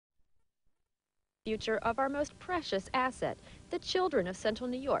future of our most precious asset, the children of Central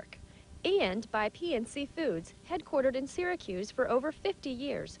New York, and by PNC Foods, headquartered in Syracuse for over 50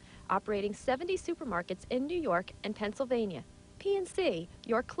 years, operating 70 supermarkets in New York and Pennsylvania. PNC,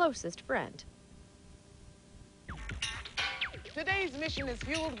 your closest friend. Today's mission is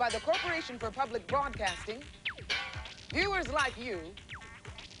fueled by the Corporation for Public Broadcasting, viewers like you,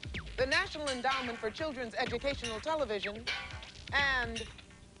 the National Endowment for Children's Educational Television, and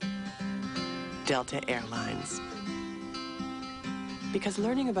Delta Airlines. Because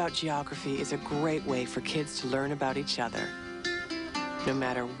learning about geography is a great way for kids to learn about each other, no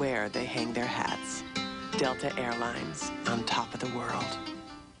matter where they hang their hats. Delta Airlines, on top of the world.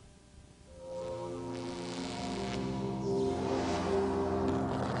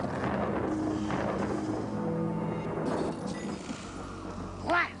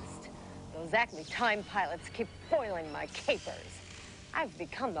 Blast! Those Acme time pilots keep foiling my capers. I've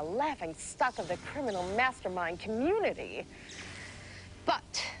become the laughingstock of the criminal mastermind community.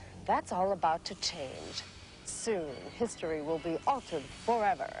 But that's all about to change. Soon, history will be altered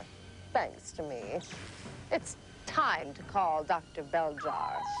forever, thanks to me. It's time to call Dr.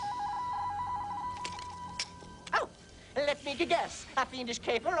 Beljar. Oh, let me guess. A fiendish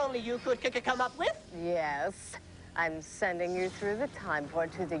caper only you could come up with? Yes, I'm sending you through the time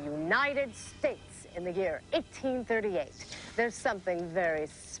port to the United States in the year 1838. There's something very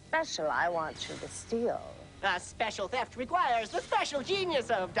special I want you to steal. Special theft requires the special genius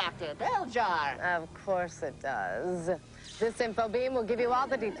of Dr. Beljar. Of course it does. This info beam will give you all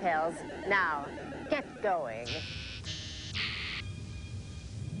the details. Now, get going.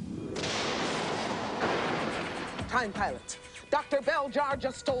 Time Pilots. Dr. Beljar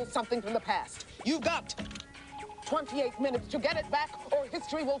just stole something from the past. You've got 28 minutes to get it back, or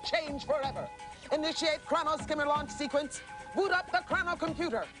history will change forever. Initiate chrono skimmer launch sequence. Boot up the chrono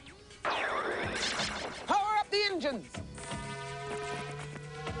computer. Power up the engines.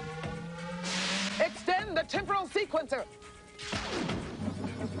 Extend the temporal sequencer.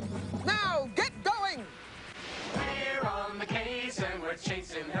 Now, get going. We're on the case and we're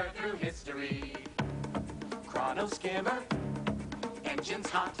chasing her through history. Chrono skimmer, engines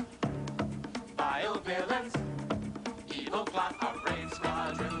hot, vile villains, evil plot. Our brave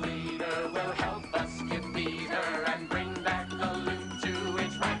squadron leader will help us defeat her and bring back the loot to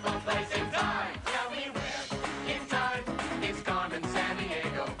its rightful place in time. Tell me where in time is Carmen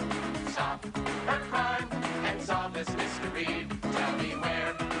Sandiego. Stop her crime and solve this mystery. Tell me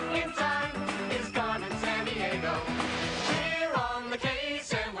where in time is Carmen Sandiego. We're on the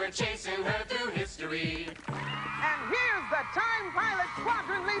case and we're chasing her through history. And here's the Time Pilot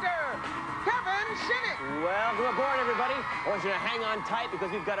Squadron leader, Kevin Shinnick. Welcome aboard, everybody. I want you to hang on tight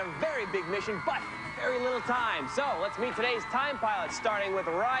because we've got a very big mission, but very little time. So let's meet today's time pilots, starting with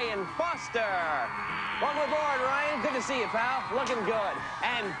Ryan Foster. Welcome aboard, Ryan. Good to see you, pal. Looking good.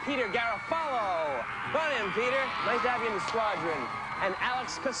 And Peter Garofalo. Come on in, Peter. Nice to have you in the squadron. And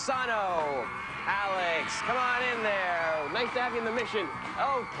Alex Casano. Alex, come on in there. Nice to have you in the mission.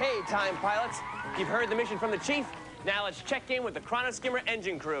 Okay, time pilots. You've heard the mission from the chief. Now let's check in with the Chrono Skimmer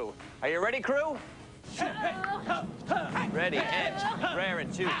engine crew. Are you ready, crew? Ready, and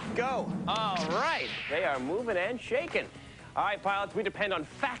raring to go. All right, they are moving and shaking. All right, pilots, we depend on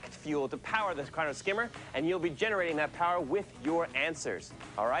fact fuel to power this Chrono Skimmer, and you'll be generating that power with your answers.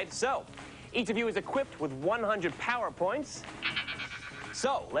 All right, so each of you is equipped with 100 power points.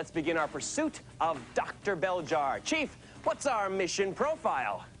 So let's begin our pursuit of Dr. Beljar. Chief, what's our mission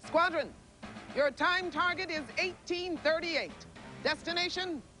profile? Squadron, your time target is 1838.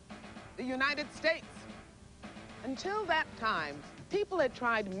 Destination, the United States. Until that time, people had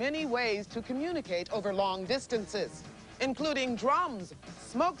tried many ways to communicate over long distances, including drums,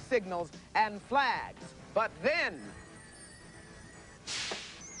 smoke signals, and flags. But then,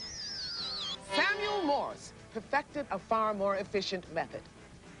 Samuel Morse perfected a far more efficient method.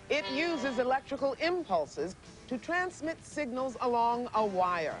 It uses electrical impulses to transmit signals along a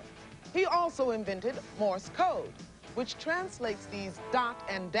wire. He also invented Morse code, which translates these dot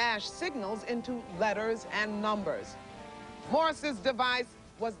and dash signals into letters and numbers. Morse's device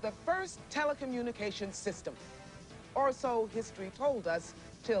was the first telecommunications system, or so history told us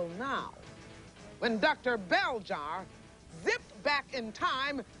till now, when Dr. Beljar zipped back in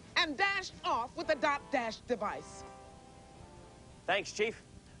time and dashed off with the dot dash device. Thanks, Chief.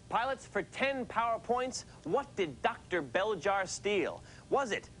 Pilots, for 10 power points, what did Dr. Beljar steal?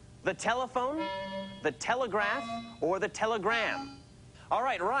 Was it the telephone, the telegraph, or the telegram? All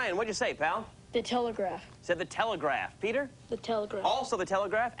right, Ryan, what'd you say, pal? The telegraph. Said the telegraph. Peter? The telegraph. Also the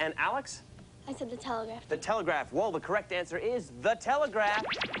telegraph. And Alex? I said the telegraph. The telegraph. Well, the correct answer is the telegraph.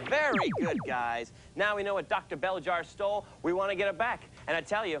 Very good, guys. Now we know what Dr. Belljar stole. We want to get it back. And I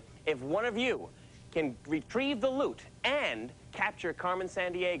tell you, if one of you can retrieve the loot and capture Carmen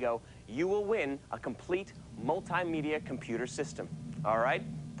Sandiego, you will win a complete multimedia computer system. All right?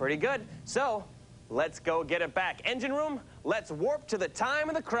 Pretty good. So, let's go get it back. Engine room, let's warp to the time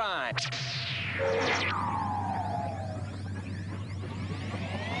of the crime.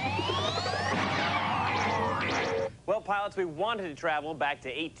 Well, pilots, we wanted to travel back to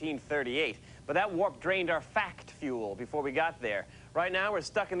 1838, but that warp drained our fact fuel before we got there. Right now, we're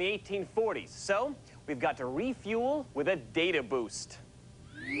stuck in the 1840s, so we've got to refuel with a data boost.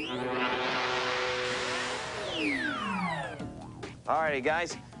 Alrighty,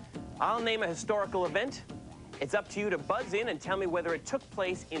 guys. I'll name a historical event. It's up to you to buzz in and tell me whether it took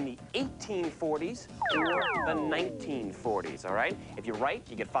place in the 1840s or the 1940s, all right? If you're right,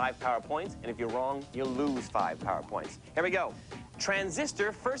 you get 5 power points, and if you're wrong, you lose 5 power points. Here we go.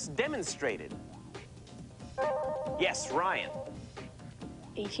 Transistor first demonstrated. Yes, Ryan.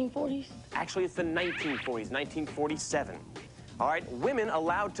 1840s? Actually, it's the 1940s, 1947. All right, women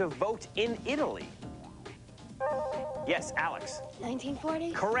allowed to vote in Italy. Yes, Alex.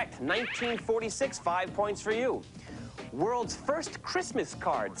 1940? Correct, 1946, 5 points for you. World's first Christmas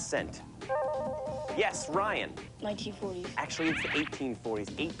card sent. Yes, Ryan. 1940s. Actually, it's the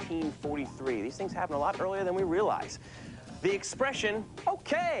 1840s, 1843. These things happen a lot earlier than we realize. The expression,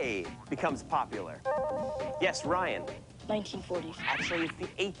 okay, becomes popular. Yes, Ryan. 1940s. Actually, it's the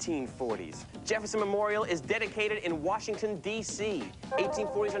 1840s. Jefferson Memorial is dedicated in Washington, D.C.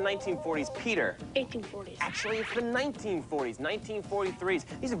 1840s or 1940s? Peter? 1840s. Actually, it's the 1940s, 1943s.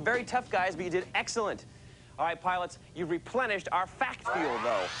 These are very tough, guys, but you did excellent. All right, pilots, you've replenished our fact fuel,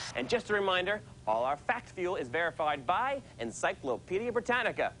 though. And just a reminder, all our fact fuel is verified by Encyclopedia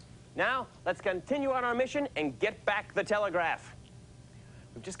Britannica. Now, let's continue on our mission and get back the telegraph.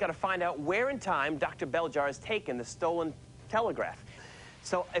 We've just got to find out where in time Dr. Belljar has taken the stolen telegraph.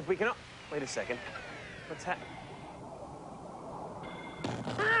 So if we can... Wait a second. What's happening?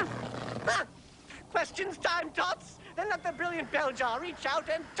 Questions time, Tots? Then let the brilliant Belljar reach out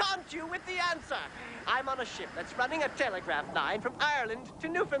and taunt you with the answer. I'm on a ship that's running a telegraph line from Ireland to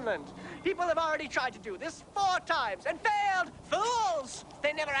Newfoundland. People have already tried to do this 4 times and failed. Fools!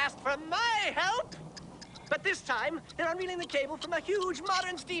 They never asked for my help. But this time, they're unreeling the cable from a huge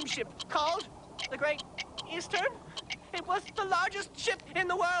modern steamship called the Great Eastern. It was the largest ship in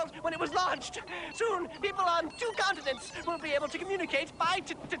the world when it was launched. Soon, people on 2 continents will be able to communicate by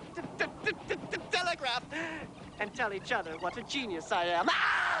telegraph and tell each other what a genius I am.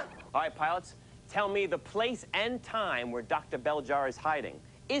 Ah! All right, pilots, tell me the place and time where Dr. Belljar is hiding.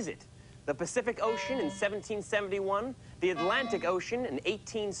 Is it the Pacific Ocean in 1771, the Atlantic Ocean in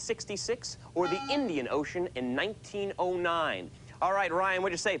 1866, or the Indian Ocean in 1909? All right, Ryan,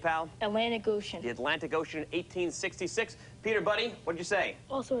 what'd you say, pal? Atlantic Ocean. The Atlantic Ocean in 1866. Peter, buddy, what'd you say?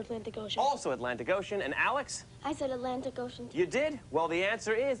 Also Atlantic Ocean. Also Atlantic Ocean. And Alex? I said Atlantic Ocean. You did? Well, the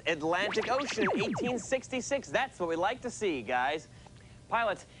answer is Atlantic Ocean, 1866. That's what we like to see, guys.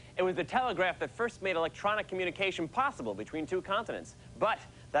 Pilots, it was the telegraph that first made electronic communication possible between 2 continents. But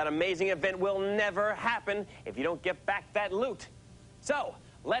that amazing event will never happen if you don't get back that loot. So,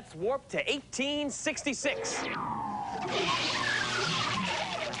 let's warp to 1866.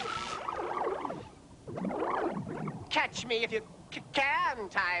 Catch me if you can,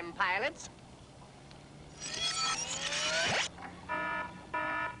 time pilots.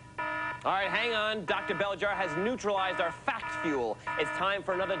 All right, hang on. Dr. Belljar has neutralized our fact fuel. It's time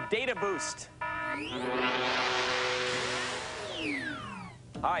for another data boost.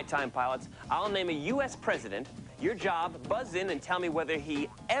 All right, time pilots. I'll name a U.S. president. Your job, buzz in and tell me whether he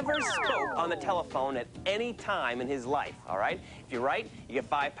ever spoke on the telephone at any time in his life, all right? If you're right, you get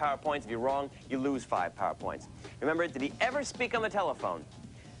 5 power points. If you're wrong, you lose 5 power points. Remember, did he ever speak on the telephone?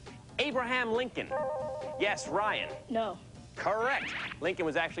 Abraham Lincoln. Yes, Ryan. No. Correct. Lincoln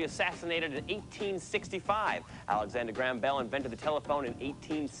was actually assassinated in 1865. Alexander Graham Bell invented the telephone in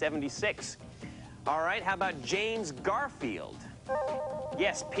 1876. All right, how about James Garfield?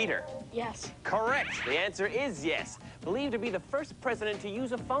 Yes, Peter. Yes. Correct. The answer is yes. Believed to be the first president to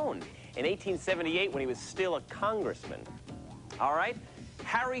use a phone in 1878 when he was still a congressman. All right.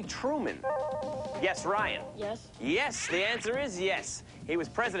 Harry Truman. Yes, Ryan. Yes. Yes, the answer is yes. He was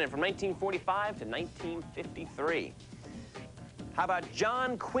president from 1945 to 1953. How about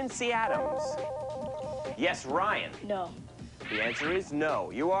John Quincy Adams? Yes, Ryan. No. The answer is no.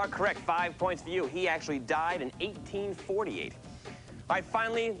 You are correct. 5 points for you. He actually died in 1848. All right,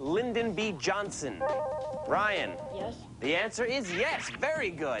 finally, Lyndon B. Johnson. Ryan. Yes. The answer is yes. Very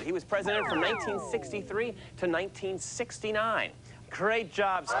good. He was president from 1963 to 1969. Great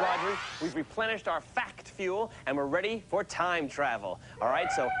job, Squadron. We've replenished our fact fuel, and we're ready for time travel. All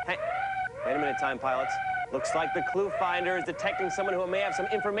right, so wait a minute, time pilots. Looks like the clue finder is detecting someone who may have some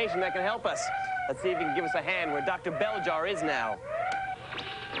information that can help us. Let's see if he can give us a hand where Dr. Belljar is now.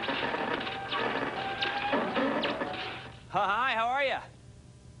 Hi, how are you?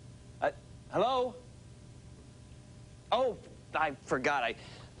 Hello? Oh, I forgot. I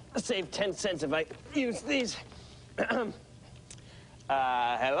saved 10 cents if I use these.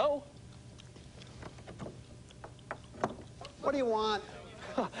 Hello? What do you want?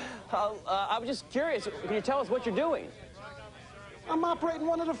 I was just curious. Can you tell us what you're doing? I'm operating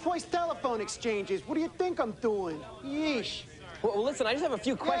one of the voice telephone exchanges. What do you think I'm doing? Yeesh. Well, listen, I just have a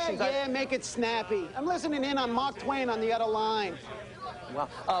few questions. Yeah, make it snappy. I'm listening in on Mark Twain on the other line. Well,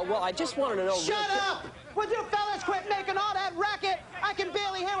 I just wanted to know... Shut up! Would you fellas quit making all that racket? I can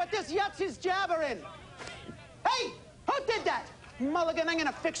barely hear what this Yutz is jabbering. Hey, who did that? Mulligan, I'm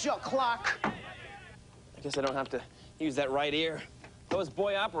gonna fix your clock. I guess I don't have to use that right ear. Those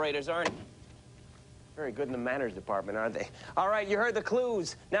boy operators aren't very good in the manners department, are they? All right, you heard the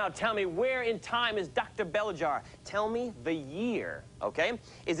clues. Now tell me, where in time is Dr. Belljar? Tell me the year, okay?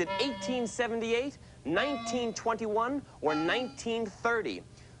 Is it 1878, 1921, or 1930?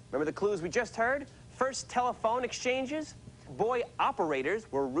 Remember the clues we just heard? First telephone exchanges, boy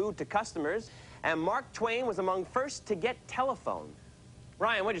operators were rude to customers, and Mark Twain was among first to get telephone.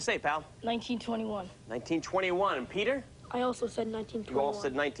 Ryan, what'd you say, pal? 1921. 1921. And Peter? I also said 1921. You all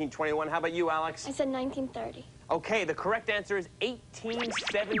said 1921. How about you, Alex? I said 1930. Okay, the correct answer is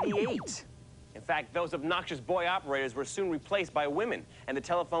 1878. In fact, those obnoxious boy operators were soon replaced by women, and the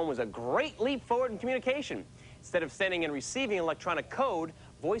telephone was a great leap forward in communication. Instead of sending and receiving electronic code,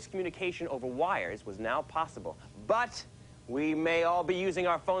 voice communication over wires was now possible. But we may all be using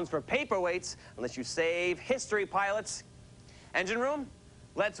our phones for paperweights unless you save history, pilots. Engine room,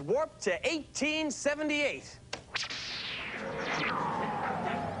 let's warp to 1878.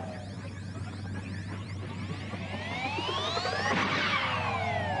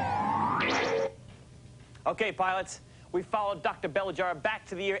 Okay, pilots, we followed Dr. Belljar back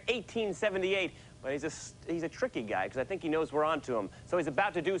to the year 1878, but he's a tricky guy, because I think he knows we're onto him. So he's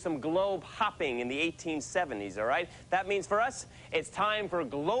about to do some globe hopping in the 1870s, all right? That means for us, it's time for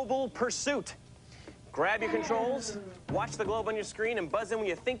global pursuit. Grab your controls, watch the globe on your screen, and buzz in when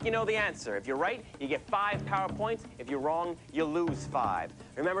you think you know the answer. If you're right, you get 5 power points. If you're wrong, you lose 5.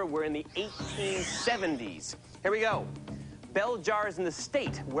 Remember, we're in the 1870s. Here we go. Belljar is in the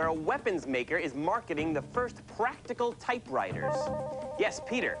state where a weapons maker is marketing the first practical typewriters. Yes,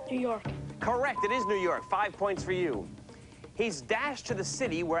 Peter? New York. Correct, it is New York. 5 points for you. He's dashed to the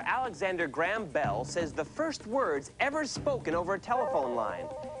city where Alexander Graham Bell says the first words ever spoken over a telephone line.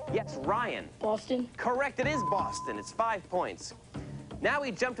 Yes, Ryan? Boston. Correct, it is Boston. It's 5 points. Now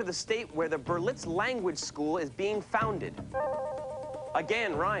we jump to the state where the Berlitz Language School is being founded.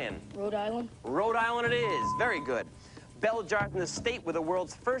 Again, Ryan? Rhode Island. Rhode Island it is. Very good. Belljar's in the state where the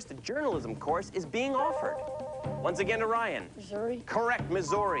world's first journalism course is being offered. Once again to Ryan. Missouri. Correct,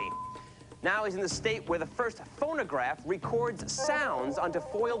 Missouri. Now he's in the state where the first phonograph records sounds onto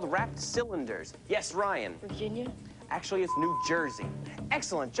foiled wrapped cylinders. Yes, Ryan? Virginia. Actually, it's New Jersey.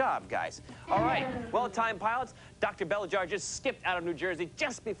 Excellent job, guys. All right, well-timed pilots. Dr. Belljar just skipped out of New Jersey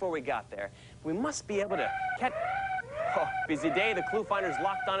just before we got there. We must be able to catch... Oh, busy day. The clue finder's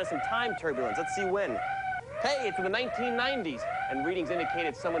locked on us in time turbulence. Let's see when. Hey, it's in the 1990s, and readings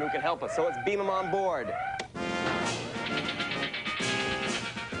indicated someone who can help us, so let's beam him on board.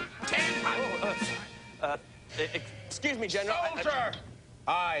 Excuse me, General. Soldier!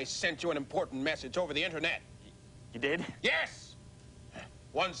 I sent you an important message over the internet. You did? Yes!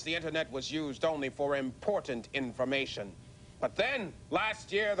 Once the internet was used only for important information. But then,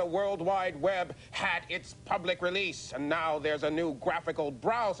 last year, the World Wide Web had its public release, and now there's a new graphical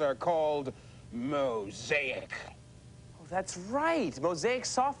browser called Mosaic. Oh, that's right. Mosaic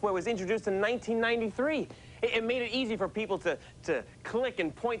software was introduced in 1993. It made it easy for people to click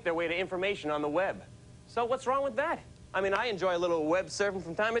and point their way to information on the web. So what's wrong with that? I mean, I enjoy a little web surfing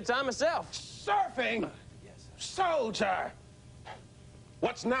from time to time myself. Surfing? Yes. Soldier!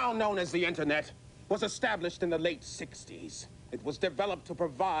 What's now known as the internet was established in the late 60s. It was developed to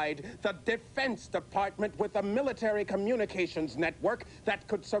provide the Defense Department with a military communications network that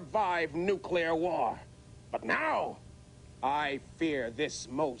could survive nuclear war. But now, I fear this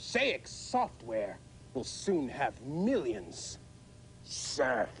Mosaic software will soon have millions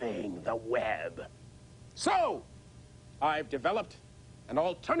surfing the web. So, I've developed An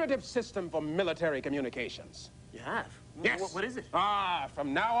alternative system for military communications. You have? Yes. What is it?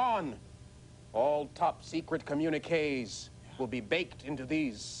 From now on, all top secret communiques will be baked into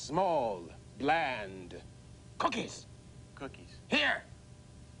these small, bland cookies. Cookies. Here.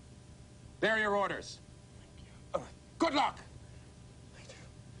 There are your orders. Thank you. Good luck.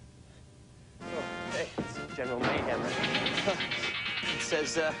 Oh, hey, it's General Mayhem. It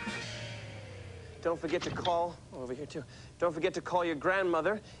says, don't forget to call, over here too, don't forget to call your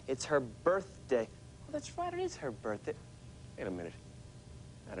grandmother. It's her birthday. Oh, that's right, it is her birthday. Wait a minute.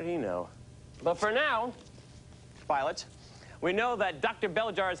 How did he know? But for now, pilots, we know that Dr.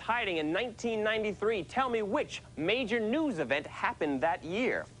 Beljar is hiding in 1993. Tell me which major news event happened that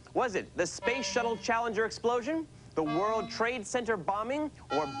year. Was it the Space Shuttle Challenger explosion, the World Trade Center bombing,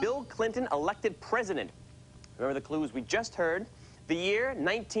 or Bill Clinton elected president? Remember the clues we just heard? The year,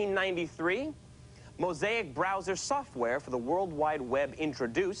 1993. Mosaic browser software for the World Wide Web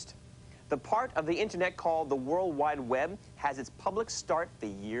introduced. The part of the internet called the World Wide Web has its public start the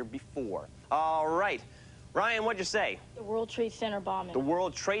year before. All right. Ryan, what'd you say? The World Trade Center bombing. The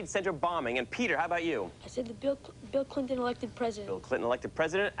World Trade Center bombing. And Peter, how about you? I said the Bill Clinton elected president. Bill Clinton elected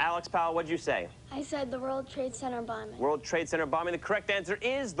president. Alex Powell, what'd you say? I said the World Trade Center bombing. World Trade Center bombing. The correct answer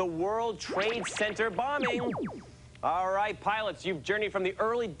is the World Trade Center bombing. All right, pilots, you've journeyed from the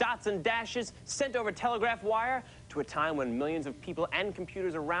early dots and dashes sent over telegraph wire to a time when millions of people and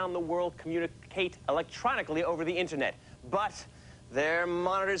computers around the world communicate electronically over the internet. But their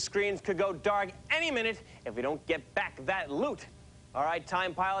monitor screens could go dark any minute if we don't get back that loot. All right,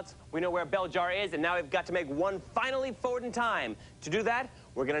 time pilots, we know where Beljar is, and now we've got to make one final leap forward in time. To do that,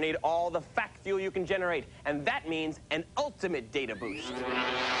 we're going to need all the fact fuel you can generate, and that means an ultimate data boost.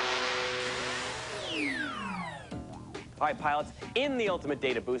 All right, pilots, in the ultimate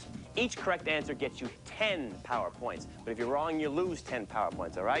data boost, each correct answer gets you 10 power points. But if you're wrong, you lose 10 power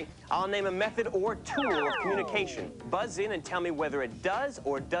points, all right? I'll name a method or tool of communication. Buzz in and tell me whether it does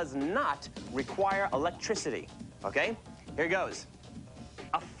or does not require electricity, okay? Here goes.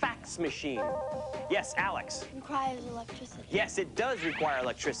 A fax machine. Yes, Alex. Requires electricity. Yes, it does require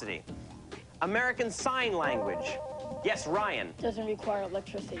electricity. American Sign Language. Yes, Ryan. Doesn't require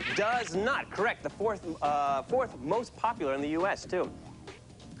electricity. Does not. Correct. The fourth most popular in the U.S., too.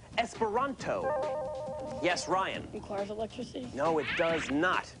 Esperanto. Yes, Ryan. Requires electricity. No, it does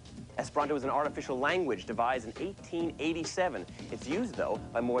not. Esperanto is an artificial language devised in 1887. It's used, though,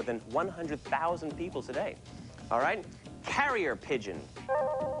 by more than 100,000 people today. All right? Carrier pigeon.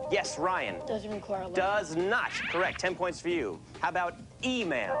 Yes, Ryan. Doesn't require electricity. Does not. Correct. 10 points for you. How about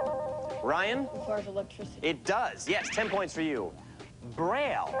email? Ryan? Requires electricity. It does. Yes, 10 points for you.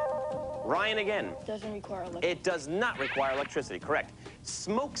 Braille. Ryan again. Doesn't require electricity. It does not require electricity. Correct.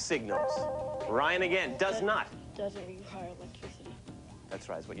 Smoke signals. Ryan again. Does not. Doesn't require electricity. That's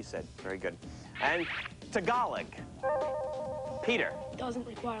right, is what you said. Very good. And Tagalog. Peter. Doesn't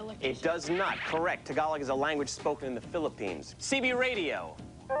require electricity. It does not. Correct. Tagalog is a language spoken in the Philippines. CB radio.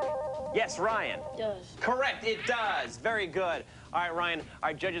 Yes, Ryan. Does. Correct, it does. Very good. All right, Ryan,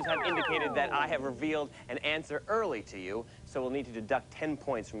 our judges have indicated that I have revealed an answer early to you, so we'll need to deduct 10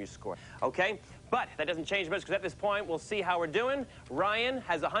 points from your score, okay? But that doesn't change much, because at this point, we'll see how we're doing. Ryan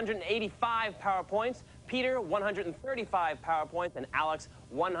has 185 power points, Peter, 135 power points, and Alex,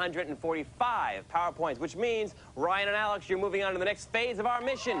 145 power points, which means, Ryan and Alex, you're moving on to the next phase of our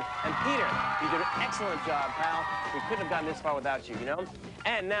mission. And Peter, you did an excellent job, pal. We couldn't have gotten this far without you, you know?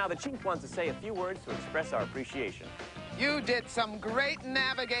 And now the Chief wants to say a few words to express our appreciation. You did some great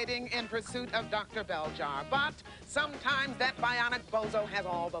navigating in pursuit of Dr. Beljar, but sometimes that bionic bozo has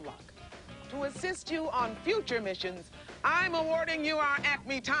all the luck. To assist you on future missions, I'm awarding you our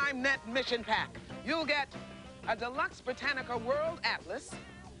Acme TimeNet mission pack. You'll get a deluxe Britannica World Atlas,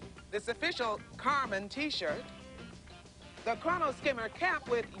 this official Carmen t-shirt, the Chrono Skimmer cap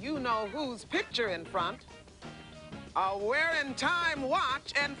with you-know-whose picture in front, a Wherein Time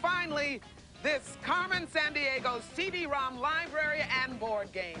watch, and finally, this Carmen Sandiego CD-ROM library and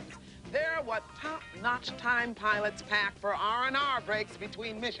board games. They're what top-notch time pilots pack for R&R breaks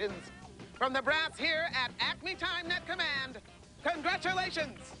between missions. From the brass here at Acme TimeNet Command,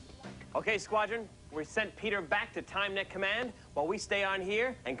 congratulations! Okay, Squadron, we sent Peter back to TimeNet Command while we stay on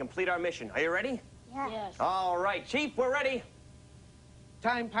here and complete our mission. Are you ready? Yes. All right, Chief, we're ready.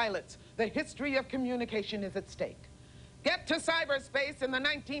 Time pilots, the history of communication is at stake. Get to cyberspace in the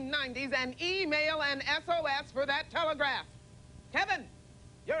 1990s and email an SOS for that telegraph. Kevin,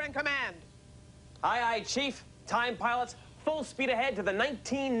 you're in command. Aye, aye, Chief. Time pilots, full speed ahead to the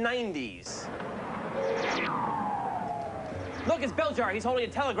 1990s. Look, it's Beljar. He's holding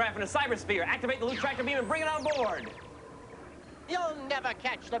a telegraph in a cybersphere. Activate the loot tractor beam and bring it on board. You'll never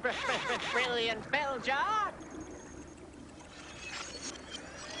catch the brilliant bell jar.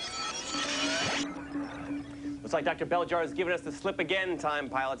 Looks like Dr. Belljar has given us the slip again, time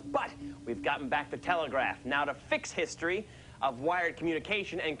pilots, but we've gotten back the telegraph. Now, to fix history of wired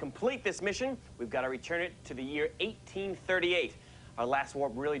communication and complete this mission, we've got to return it to the year 1838. Our last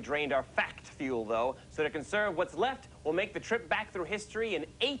warp really drained our fact fuel, though, so to conserve what's left, we'll make the trip back through history in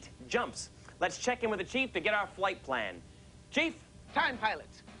 8 jumps. Let's check in with the Chief to get our flight plan. Chief? Time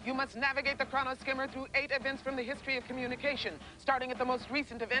pilots, you must navigate the chrono skimmer through 8 events from the history of communication, starting at the most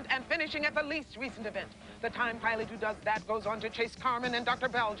recent event and finishing at the least recent event. The time pilot who does that goes on to chase Carmen and Dr.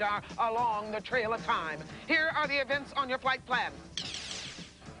 Belljar along the trail of time. Here are the events on your flight plan.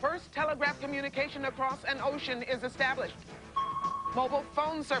 First, telegraph communication across an ocean is established. Mobile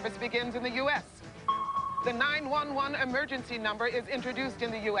phone service begins in the U.S. The 911 emergency number is introduced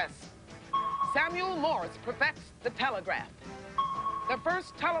in the U.S. Samuel Morse perfects the telegraph. The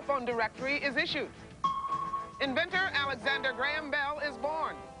first telephone directory is issued. Inventor Alexander Graham Bell is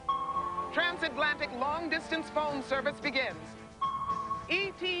born. Transatlantic long-distance phone service begins.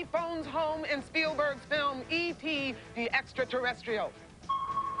 E.T. phones home in Spielberg's film E.T. the Extraterrestrial.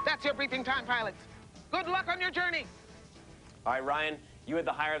 That's your briefing, time pilots. Good luck on your journey. All right, Ryan, you had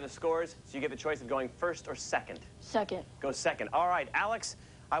the higher of the scores, so you get the choice of going first or second. Second. Go second. All right, Alex,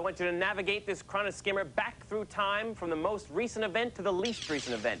 I want you to navigate this chrono skimmer back through time from the most recent event to the least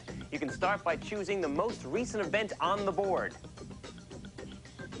recent event. You can start by choosing the most recent event on the board.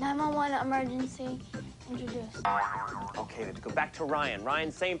 911 emergency introduced. Okay, let's go back to Ryan.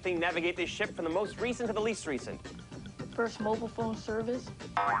 Ryan, same thing, navigate this ship from the most recent to the least recent. First mobile phone service.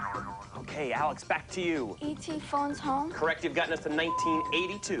 Okay, Alex, back to you. E.T. phones home. Correct, you've gotten us to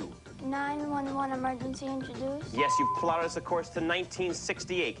 1982. 911 emergency introduced. Yes, you've plotted us a course to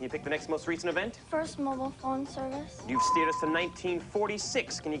 1968. Can you pick the next most recent event? First mobile phone service. You've steered us to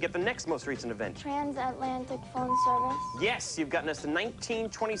 1946. Can you get the next most recent event? Transatlantic phone service. Yes, you've gotten us to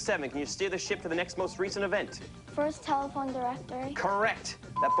 1927. Can you steer the ship to the next most recent event? First telephone directory. Correct.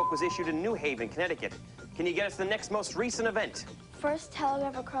 That book was issued in New Haven, Connecticut. Can you get us the next most recent event? First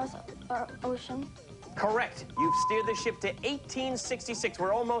telegraph across ocean. Correct. You've steered the ship to 1866.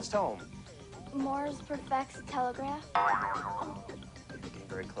 We're almost home. Morse perfects telegraph. Getting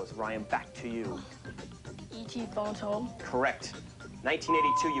very close. Ryan, back to you. E.T. phones home. Correct.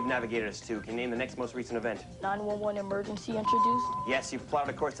 1982 you've navigated us to. Can you name the next most recent event? 911 emergency introduced. Yes, you've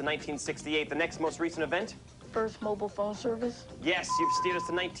plotted a course to 1968. The next most recent event? First mobile phone service. Yes, you've steered us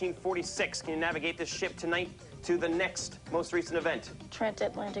to 1946. Can you navigate this ship to the next most recent event?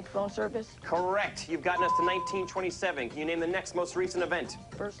 Transatlantic phone service. Correct. You've gotten us to 1927. Can you name the next most recent event?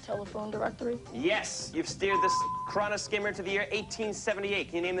 First telephone directory. Yes, you've steered this chrono skimmer to the year 1878.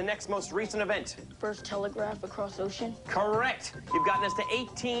 Can you name the next most recent event? First telegraph across ocean. Correct. You've gotten us to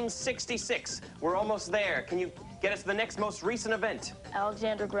 1866. We're almost there. Can you get us to the next most recent event?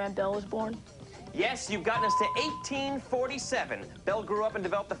 Alexander Graham Bell was born. Yes, you've gotten us to 1847. Bell grew up and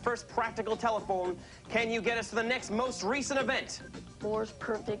developed the first practical telephone. Can you get us to the next most recent event? Morse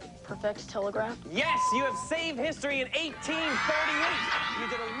perfects telegraph. Yes, you have saved history in 1838. You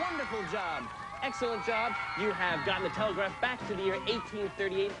did a wonderful job. Excellent job. You have gotten the telegraph back to the year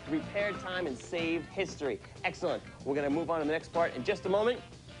 1838, repaired time, and saved history. Excellent. We're going to move on to the next part in just a moment.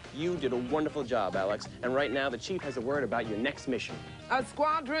 You did a wonderful job, Alex. And right now, the Chief has a word about your next mission. A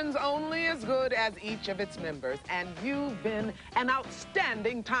squadron's only as good as each of its members, and you've been an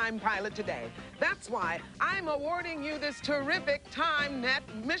outstanding time pilot today. That's why I'm awarding you this terrific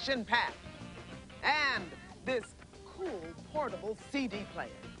TimeNet mission pack and this cool portable CD player.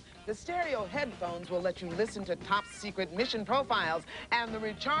 The stereo headphones will let you listen to top-secret mission profiles, and the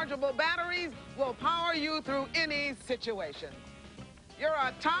rechargeable batteries will power you through any situation. You're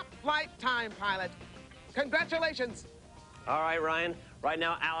a top flight time pilot. Congratulations. All right, Ryan. Right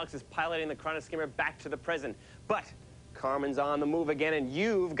now, Alex is piloting the chrono skimmer back to the present. But Carmen's on the move again, and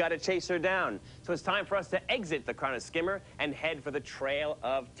you've got to chase her down. So it's time for us to exit the chrono skimmer and head for the trail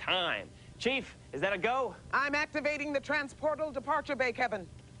of time. Chief, is that a go? I'm activating the transportal departure bay, Kevin.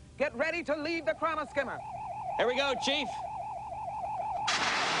 Get ready to leave the chrono skimmer. Here we go, Chief.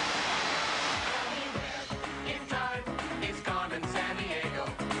 In time is Carmen Sandiego.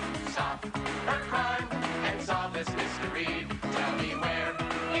 Stop her crime and solve this mystery. Tell me where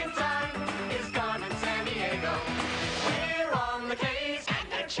in time is Carmen Sandiego. We're on the case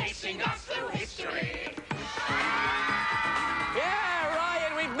and they're chasing us through history. Yeah,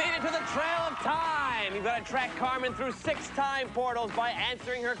 Ryan, we've made it to the trail of time. You've got to track Carmen through 6 time portals by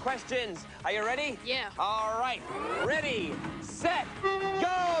answering her questions. Are you ready? Yeah. All right. Ready, set,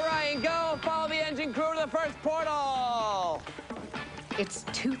 go, Ryan, go. Follow the engine crew to the first portal. It's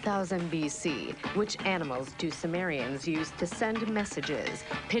 2000 BC. Which animals do Sumerians use to send messages?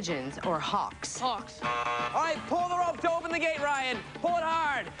 Pigeons or hawks? Hawks. All right, pull the rope to open the gate, Ryan. Pull it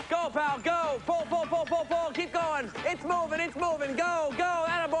hard. Go, pal, go. Pull, pull, pull, pull, pull. Keep going. It's moving, it's moving. Go, go.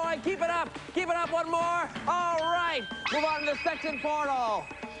 Attaboy. Keep it up. Keep it up one more. All right. Move on to the section portal.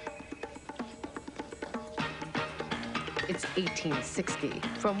 It's 1860.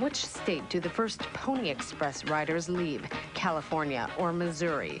 From which state do the first Pony Express riders leave? California or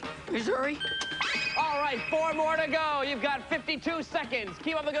Missouri? Missouri. All right, 4 more to go. You've got 52 seconds.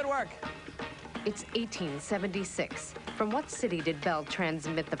 Keep up the good work. It's 1876. From what city did Bell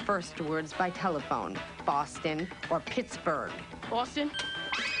transmit the first words by telephone? Boston or Pittsburgh? Boston.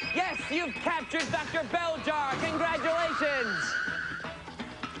 Yes, you've captured Dr. Belljar. Congratulations.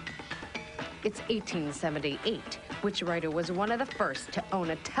 It's 1878. Which writer was one of the first to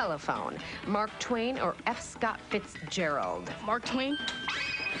own a telephone? Mark Twain or F. Scott Fitzgerald? Mark Twain.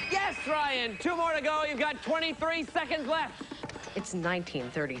 Yes, Ryan. 2 more to go. You've got 23 seconds left. It's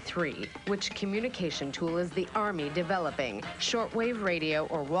 1933. Which communication tool is the Army developing? Shortwave radio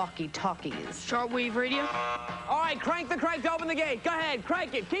or walkie-talkies? Shortwave radio. All right, crank the crank to open the gate. Go ahead,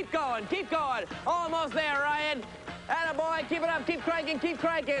 crank it. Keep going, keep going. Almost there, Ryan. Attaboy, keep it up, keep cranking, keep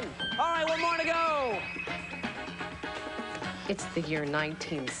cranking. All right, 1 more to go. It's the year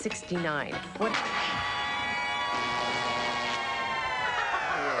 1969. What?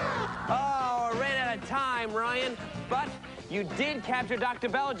 Oh, ran out of time, Ryan. But you did capture Dr.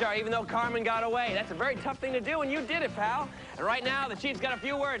 Belljar, even though Carmen got away. That's a very tough thing to do, and you did it, pal. And right now, the Chief's got a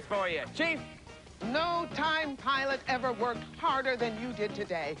few words for you. Chief? No time pilot ever worked harder than you did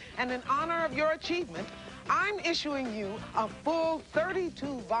today. And in honor of your achievement, I'm issuing you a full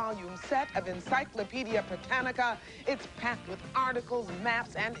 32-volume set of Encyclopedia Britannica. It's packed with articles,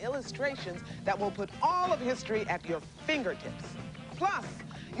 maps, and illustrations that will put all of history at your fingertips. Plus,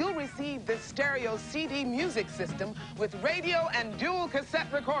 you'll receive this stereo CD music system with radio and dual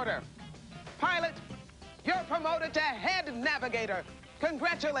cassette recorder. Pilot, you're promoted to head navigator.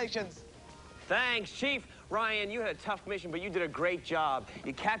 Congratulations. Thanks, Chief. Ryan, you had a tough mission, but you did a great job.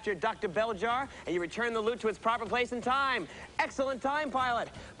 You captured Dr. Belljar, and you returned the loot to its proper place in time. Excellent time, pilot.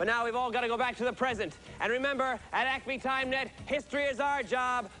 But now we've all got to go back to the present. And remember, at Acme TimeNet, history is our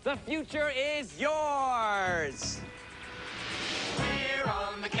job. The future is yours. We're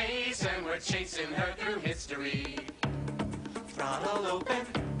on the case and we're chasing her through history. Throttle open,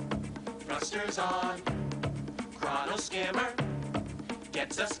 thrusters on, chrono skimmer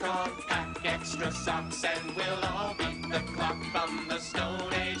gets us gone. Pack extra socks and we'll all beat the clock from the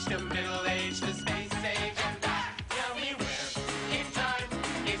Stone Age to Middle Age to Space Age and back. Tell me where in time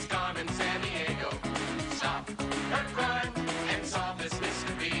is Carmen Sandiego. Stop her crime and solve this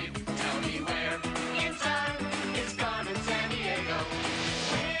mystery. Tell me where in time is Carmen Sandiego.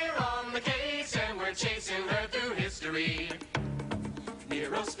 We're on the case and we're chasing her through history.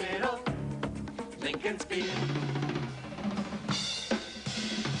 Nero Spittle, Lincoln's Beard.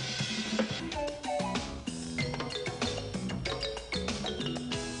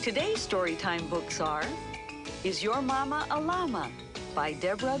 Today's Storytime books are Is Your Mama a Llama? By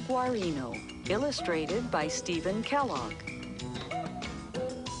Deborah Guarino, illustrated by Stephen Kellogg.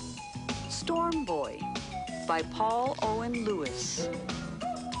 Storm Boy by Paul Owen Lewis.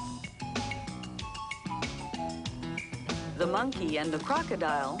 The Monkey and the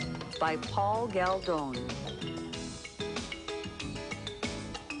Crocodile by Paul Galdone.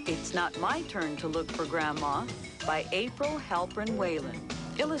 It's Not My Turn to Look for Grandma by April Halpern Whalen,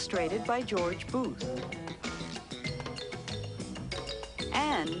 illustrated by George Booth.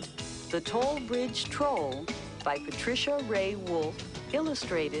 And The Toll Bridge Troll by Patricia Ray Wolfe,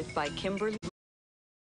 illustrated by Kimberly